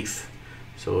enigmatic reef.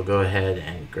 So we'll go ahead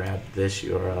and grab this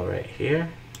URL right here,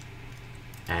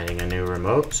 adding a new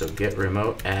remote. So get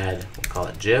remote, add, we'll call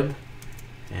it jib,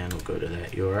 and we'll go to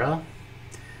that URL.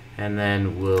 And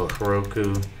then we'll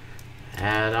Heroku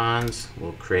add-ons,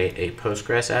 we'll create a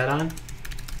Postgres add-on,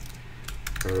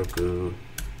 Heroku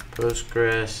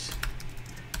Postgres,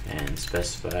 and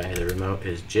specify the remote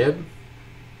is jib.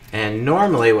 And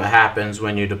normally what happens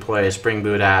when you deploy a Spring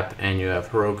Boot app and you have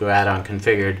Heroku add-on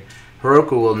configured,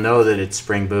 Heroku will know that it's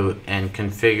Spring Boot and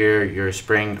configure your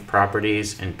Spring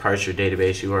properties and parse your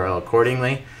database URL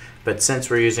accordingly. But since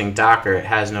we're using Docker, it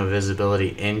has no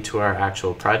visibility into our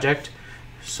actual project.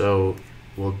 So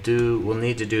we'll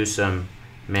need to do some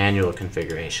manual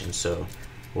configuration. So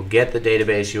we'll get the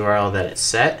database URL that it's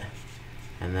set,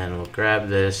 and then we'll grab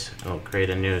this and we'll create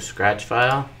a new Scratch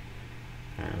file,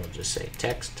 and we'll just say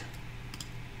text.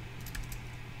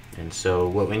 And so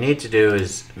what we need to do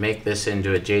is make this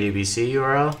into a JDBC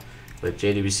URL with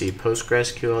JDBC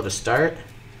PostgreSQL to start,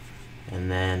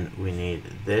 and then we need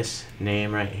this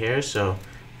name right here. So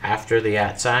after the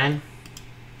 @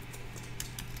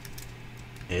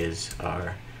 is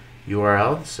our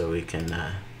URL, so we can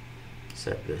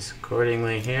set this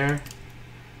accordingly here.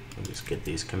 We'll just get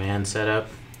these commands set up,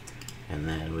 and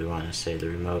then we want to say the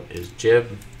remote is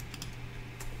jib,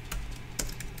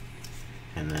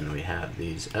 and then we have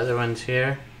these other ones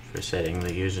here for setting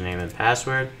the username and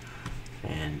password,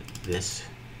 and that's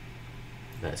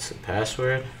the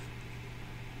password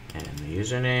and the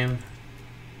username.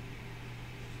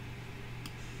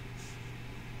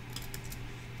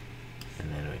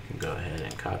 And then we can go ahead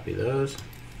and copy those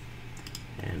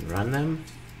and run them.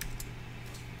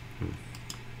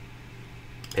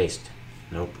 Paste.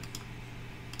 Nope.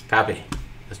 Copy.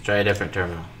 Let's try a different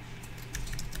terminal.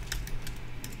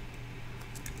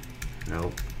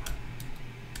 Nope.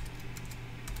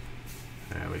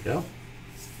 There we go.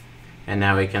 And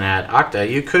now we can add Okta.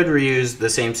 You could reuse the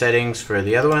same settings for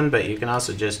the other one, but you can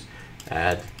also just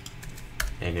add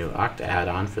a new Okta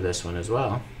add-on for this one as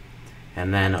well.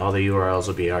 And then all the URLs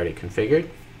will be already configured.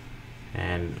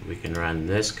 And we can run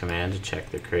this command to check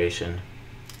the creation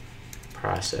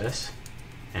process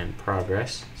and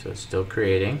progress. So it's still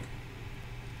creating.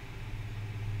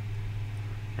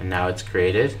 And now it's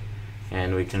created.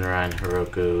 And we can run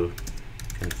Heroku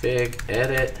config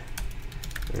edit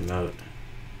remote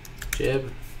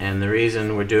jib. And the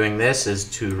reason we're doing this is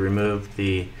to remove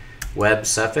the web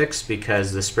suffix,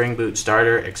 because the Spring Boot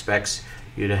starter expects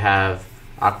you to have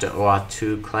Okta OAuth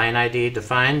 2 client ID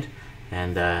defined,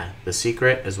 and the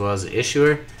secret as well as the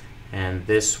issuer, and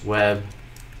this web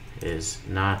is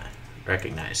not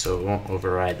recognized, so it won't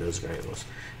override those variables.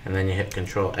 And then you hit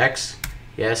Control X,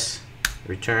 yes,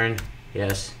 return,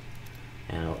 yes,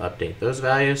 and it'll update those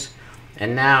values.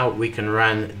 And now we can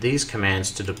run these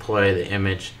commands to deploy the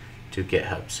image to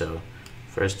GitHub. So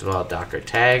first of all, docker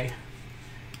tag,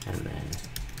 and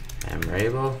then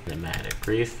mrabel, enigmatic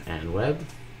reef, and web.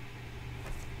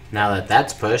 Now that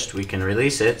that's pushed, we can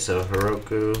release it. So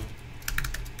Heroku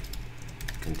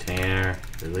container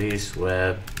release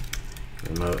web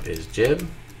remote is jib.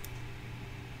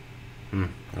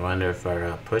 I wonder if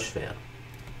our push failed.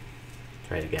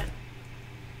 Try it again.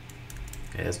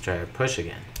 Okay, let's try our push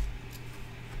again.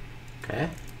 Okay.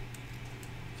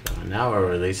 So now we'll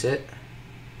release it.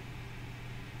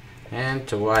 And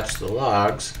to watch the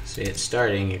logs, see it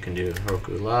starting, you can do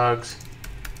Heroku logs,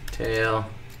 tail,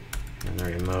 and the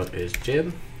remote is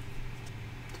jib.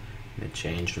 And it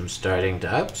changed from starting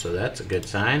to up, so that's a good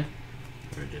sign.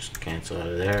 Or just cancel out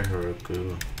of there,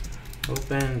 Heroku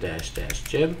open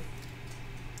 --jib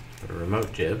or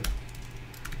remote jib.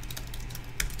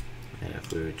 And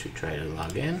if we were to try to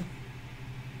log in,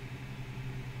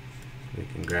 we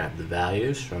can grab the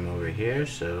values from over here.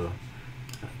 So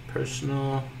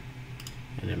personal,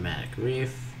 enigmatic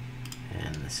reef,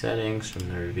 and the settings from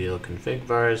the reveal config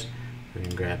vars. We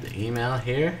can grab the email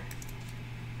here.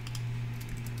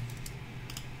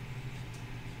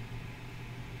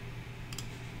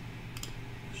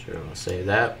 Sure, we'll save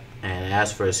that. And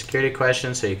ask for a security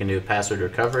question so you can do password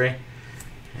recovery.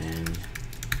 And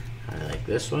I like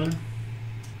this one.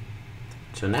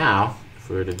 So now, if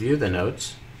we were to view the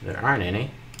notes, there aren't any,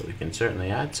 but we can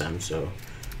certainly add some. So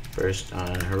first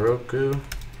on Heroku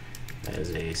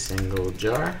as a single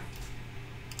jar.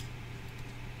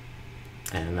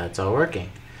 And that's all working.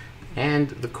 And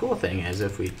the cool thing is,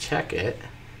 if we check it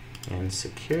in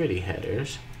security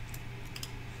headers,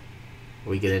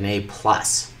 we get an A+.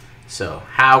 So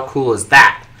how cool is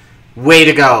that? Way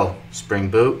to go, Spring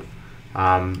Boot.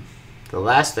 The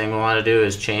last thing we want to do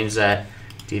is change that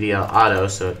DDL auto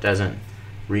so it doesn't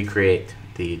recreate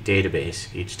the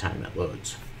database each time it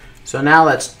loads. So now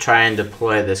let's try and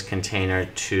deploy this container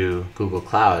to Google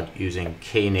Cloud using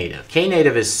Knative.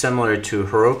 Knative is similar to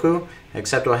Heroku,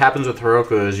 except what happens with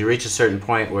Heroku is you reach a certain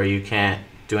point where you can't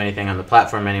do anything on the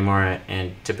platform anymore,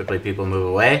 and typically people move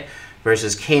away,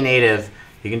 versus Knative,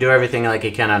 you can do everything like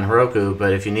you can on Heroku,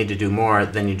 but if you need to do more,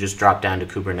 then you just drop down to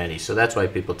Kubernetes. So that's why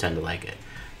people tend to like it.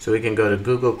 So we can go to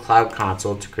Google Cloud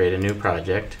Console to create a new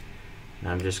project. And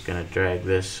I'm just going to drag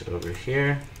this over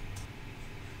here.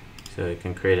 So we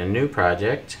can create a new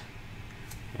project,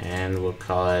 and we'll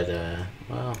call it,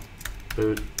 well,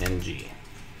 boot ng.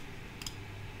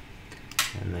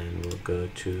 And then we'll go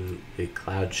to the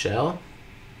Cloud Shell.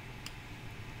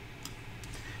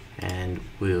 And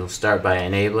we'll start by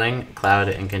enabling Cloud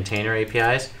and Container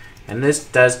APIs. And this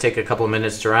does take a couple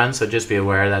minutes to run, so just be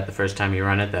aware that the first time you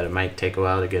run it, that it might take a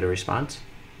while to get a response.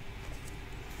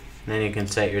 And then you can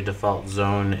set your default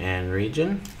zone and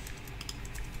region.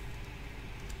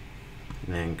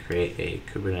 And then create a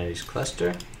Kubernetes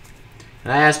cluster.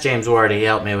 And I asked James Ward, he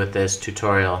helped me with this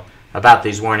tutorial about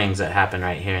these warnings that happen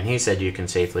right here, and he said you can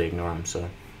safely ignore them, so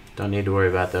don't need to worry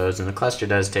about those. And the cluster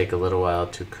does take a little while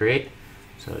to create,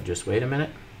 so just wait a minute.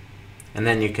 And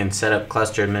then you can set up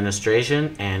cluster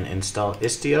administration and install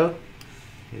Istio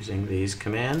using these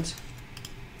commands.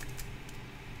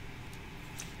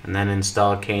 And then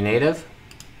install Knative.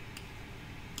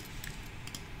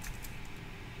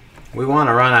 We want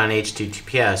to run on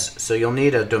HTTPS, so you'll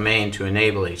need a domain to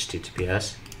enable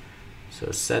HTTPS.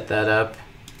 So set that up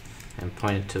and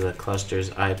point it to the cluster's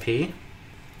IP.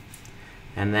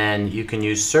 And then you can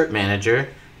use Cert Manager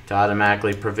to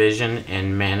automatically provision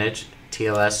and manage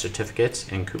TLS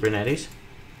certificates in Kubernetes.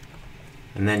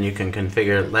 And then you can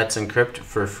configure Let's Encrypt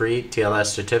for free TLS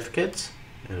certificates.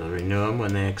 It'll renew them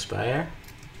when they expire.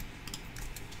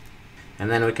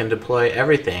 And then we can deploy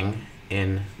everything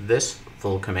in this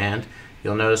full command.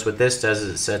 You'll notice what this does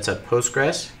is it sets up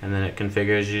Postgres, and then it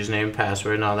configures username,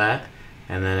 password, and all that.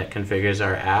 And then it configures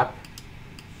our app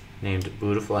named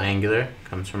Beautiful Angular,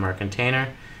 comes from our container,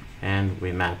 and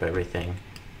we map everything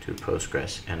to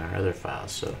Postgres in our other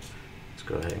files. So let's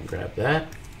go ahead and grab that.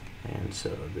 And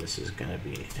so this is going to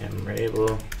be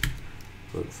mrabel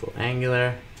Beautiful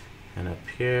Angular, and up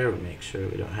here we make sure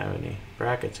we don't have any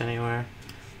brackets anywhere.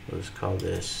 We'll just call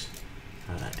this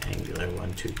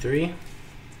Angular123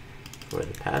 for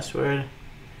the password,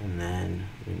 and then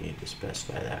we need to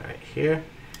specify that right here.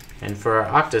 And for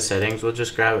our Okta settings, we'll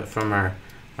just grab it from our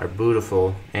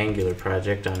Beautiful Angular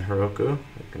project on Heroku.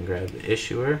 We can grab the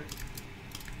issuer.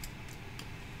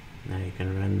 Now you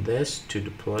can run this to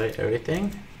deploy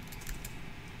everything.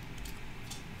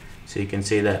 So you can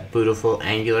see that Beautiful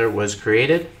Angular was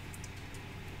created.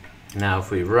 Now if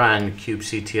we run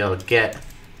kubectl get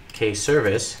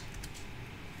kservice,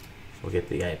 we'll get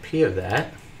the IP of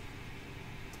that.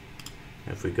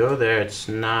 If we go there, it's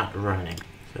not running.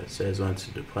 So it says once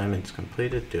the deployment is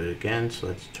completed, do it again. So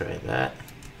let's try that.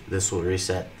 This will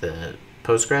reset the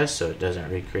Postgres so it doesn't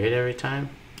recreate every time.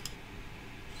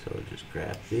 So we'll just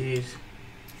grab these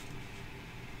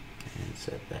and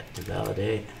set that to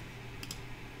validate.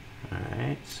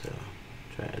 Alright, so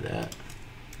try that.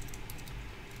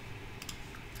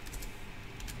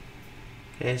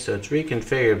 Okay, so it's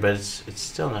reconfigured, but it's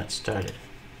still not started.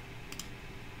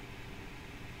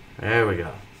 There we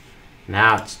go.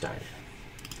 Now it's started.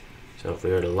 So if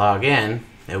we were to log in,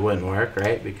 it wouldn't work,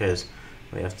 right? Because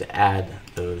we have to add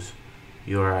those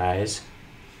URIs.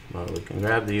 Well, we can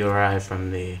grab the URI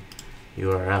from the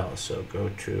URL. So go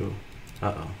to,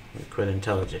 we quit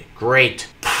IntelliJ. Great!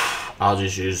 I'll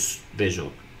just use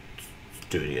Visual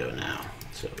Studio now.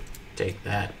 So take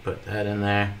that, put that in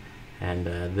there, and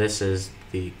this is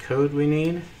the code we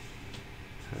need,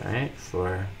 all right,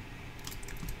 for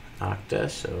Okta.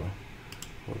 So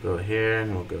we'll go here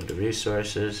and we'll go to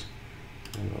resources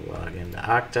and we'll log into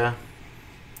Okta,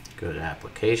 go to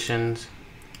applications,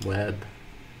 web,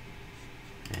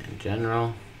 and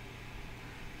general.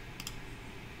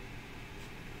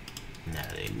 Now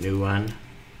a new one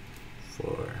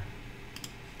for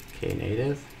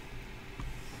Knative.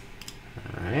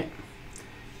 Alright.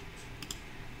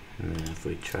 And then if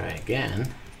we try again,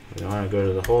 we don't want to go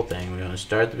to the whole thing. We want to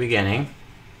start at the beginning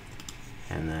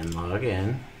and then log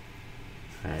in.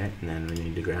 Alright, and then we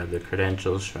need to grab the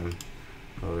credentials from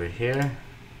over here.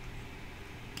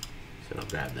 So I'll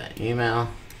grab that email,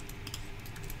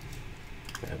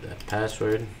 grab that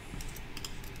password,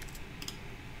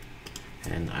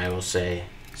 and I will say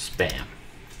spam.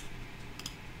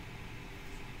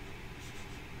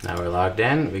 Now we're logged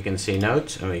in, we can see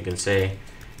notes, and we can say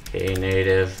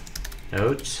Knative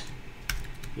notes.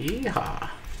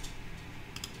 Yeehaw.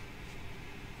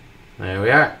 There we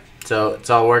are. So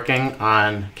it's all working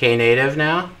on Knative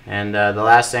now, and the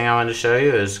last thing I wanted to show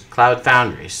you is Cloud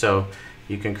Foundry. So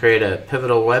you can create a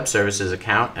Pivotal Web Services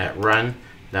account at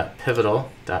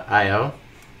run.pivotal.io.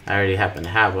 I already happen to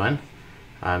have one.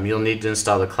 You'll need to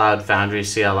install the Cloud Foundry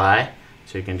CLI,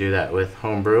 so you can do that with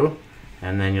Homebrew,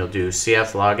 and then you'll do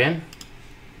CF login.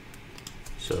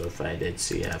 So if I did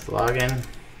CF login,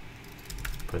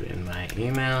 put in my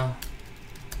email,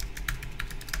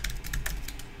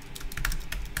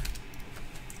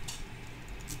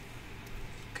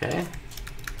 okay,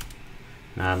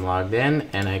 now I'm logged in,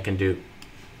 and I can do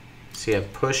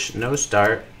CF push no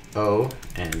start O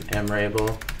and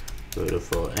mrabel, go to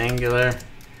full Angular,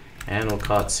 and we'll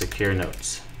call it secure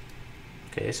notes.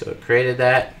 Okay, so it created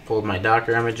that, pulled my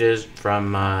Docker images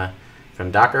from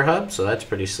Docker Hub, so that's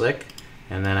pretty slick.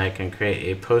 And then I can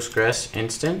create a Postgres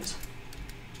instance,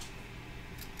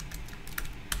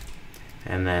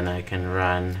 and then I can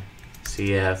run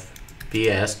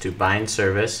CF-BS to bind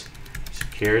service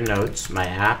secure notes, my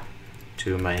app,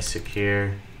 to my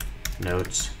secure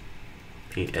notes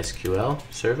PSQL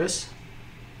service,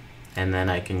 and then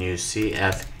I can use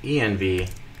CF-ENV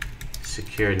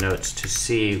secure notes to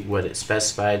see what it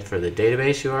specified for the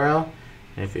database URL.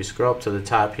 And if you scroll up to the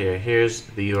top here, here's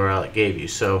the URL it gave you.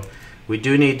 So we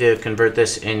do need to convert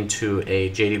this into a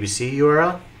JDBC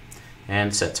URL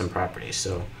and set some properties.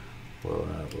 So we'll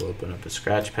open up a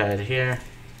Scratchpad here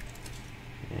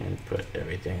and put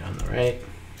everything on the right,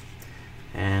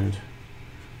 and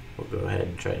we'll go ahead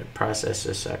and try to process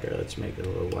this sucker. Let's make it a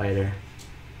little wider.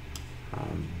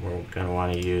 We're going to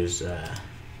want to use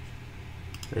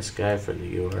this guy for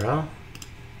the URL.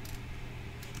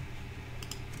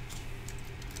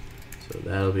 So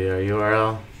that'll be our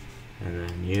URL, and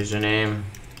then username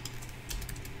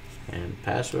and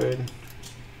password.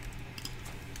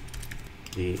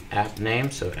 The app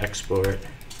name, so export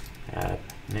app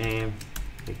name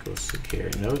equals secure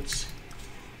notes.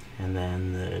 And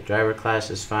then the driver class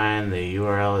is fine. The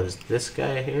URL is this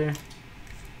guy here.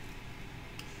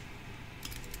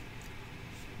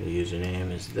 The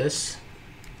username is this.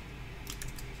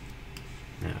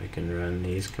 Now we can run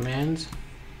these commands.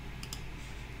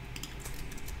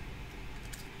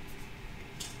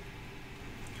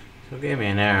 So it gave me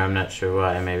an error, I'm not sure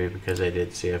why, maybe because I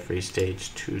did CF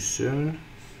restage too soon.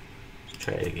 Let's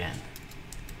try it again.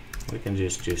 We can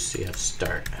just do CF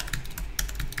start.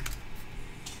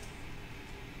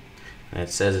 And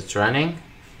it says it's running,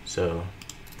 so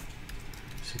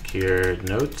secure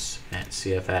notes at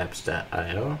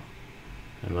cfapps.io,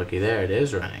 and looky there, it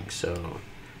is running. So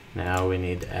now we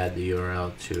need to add the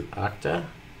URL to Okta.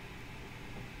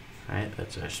 Alright,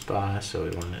 that's our SPA, so we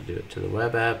want to do it to the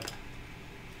web app.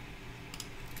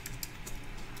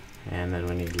 And then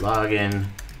we need login,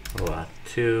 OAuth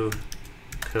 2,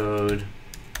 code,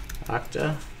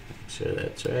 Okta. Make sure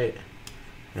that's right.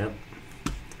 Yep.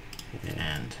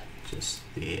 And just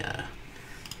the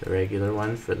regular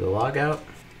one for the logout.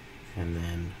 And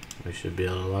then we should be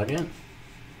able to log in.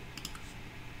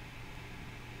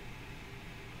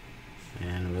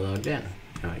 And we're logged in.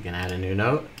 And we can add a new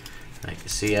note, like a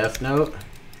CF note.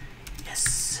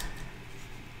 Yes.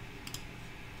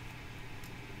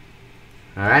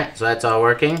 Alright, so that's all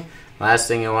working. Last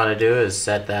thing you want to do is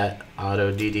set that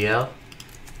auto DDL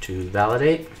to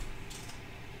validate.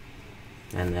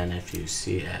 And then if you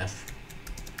CF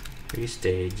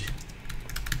restage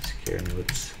secure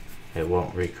notes, it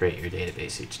won't recreate your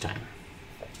database each time.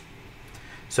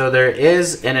 So there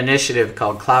is an initiative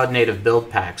called Cloud Native Build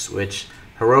Packs, which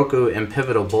Heroku and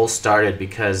Pivotal both started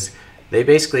because they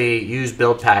basically use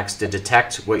build packs to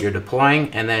detect what you're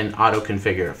deploying and then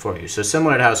auto-configure it for you. So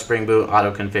similar to how Spring Boot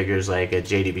auto-configures like a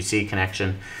JDBC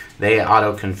connection, they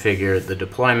auto-configure the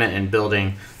deployment and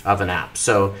building of an app.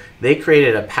 So they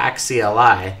created a pack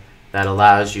CLI that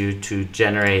allows you to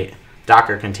generate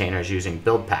Docker containers using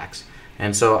build packs.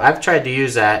 And so I've tried to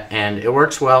use that, and it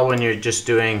works well when you're just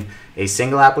doing a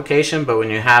single application, but when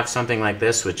you have something like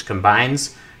this which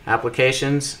combines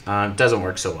applications, it doesn't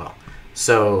work so well.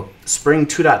 So Spring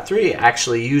 2.3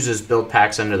 actually uses build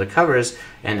packs under the covers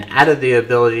and added the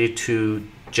ability to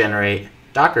generate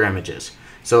Docker images.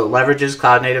 So it leverages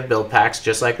cloud native build packs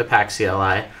just like the pack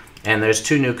CLI, and there's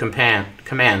two new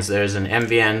commands. There's an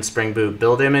MVN Spring Boot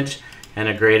build image and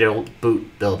a Gradle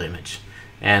boot build image.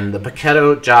 And the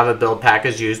Paketo Java build pack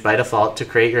is used by default to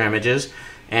create your images,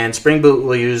 and Spring Boot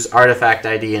will use artifact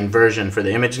ID and version for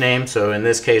the image name. So in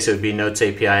this case it would be Notes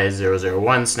API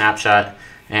 001 snapshot,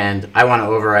 and I want to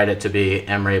override it to be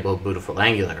mrabel beautiful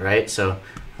angular, right? So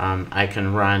I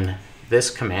can run this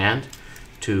command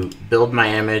to build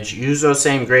my image, use those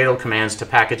same Gradle commands to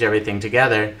package everything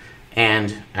together,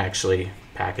 and actually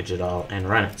package it all and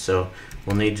run it. So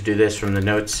we'll need to do this from the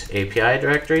Notes API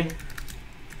directory.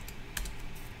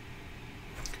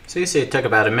 So you see it took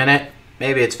about a minute.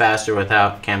 Maybe it's faster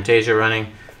without Camtasia running,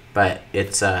 but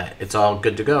it's all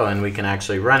good to go, and we can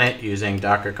actually run it using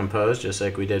Docker Compose just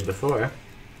like we did before.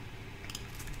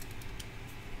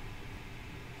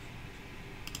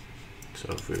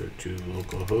 So if we were to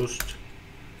localhost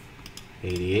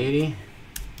 8080,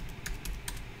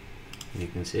 you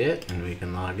can see it, and we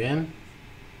can log in.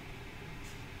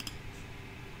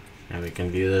 And we can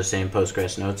view those same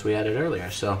Postgres notes we added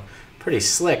earlier. So pretty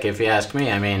slick if you ask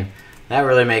me. I mean, that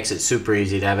really makes it super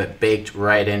easy to have it baked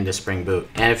right into Spring Boot.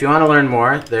 And if you want to learn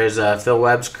more, there's Phil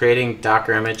Webb's Creating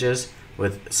Docker Images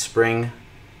with Spring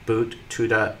Boot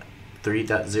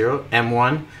 2.3.0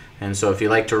 M1. And so if you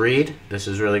like to read, this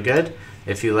is really good.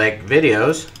 If you like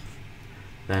videos,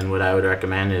 then what I would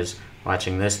recommend is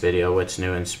watching this video, What's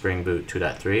New in Spring Boot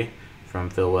 2.3 from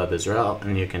Phil Webb Israel,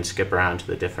 and you can skip around to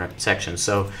the different sections.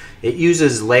 So it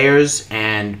uses layers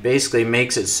and basically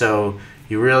makes it so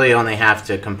you really only have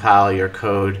to compile your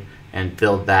code and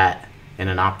build that in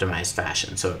an optimized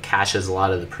fashion. So it caches a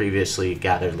lot of the previously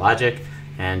gathered logic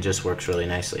and just works really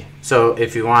nicely. So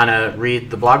if you want to read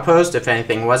the blog post, if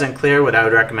anything wasn't clear, what I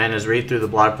would recommend is read through the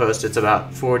blog post. It's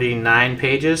about 49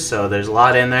 pages, so there's a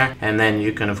lot in there. And then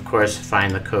you can, of course,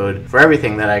 find the code for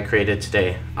everything that I created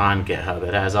today on GitHub.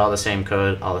 It has all the same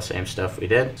code, all the same stuff we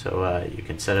did. So you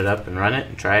can set it up and run it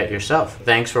and try it yourself.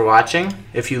 Thanks for watching.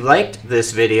 If you liked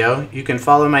this video, you can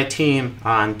follow my team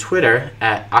on Twitter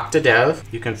at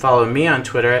Octadev. You can follow me on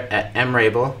Twitter at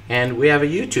mrabel. And we have a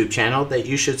YouTube channel that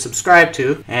you should subscribe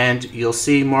to, and you'll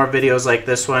see more videos like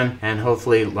this one and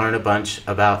hopefully learn a bunch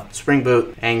about Spring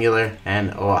Boot, Angular,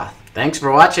 and OAuth. Thanks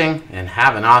for watching, and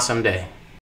have an awesome day.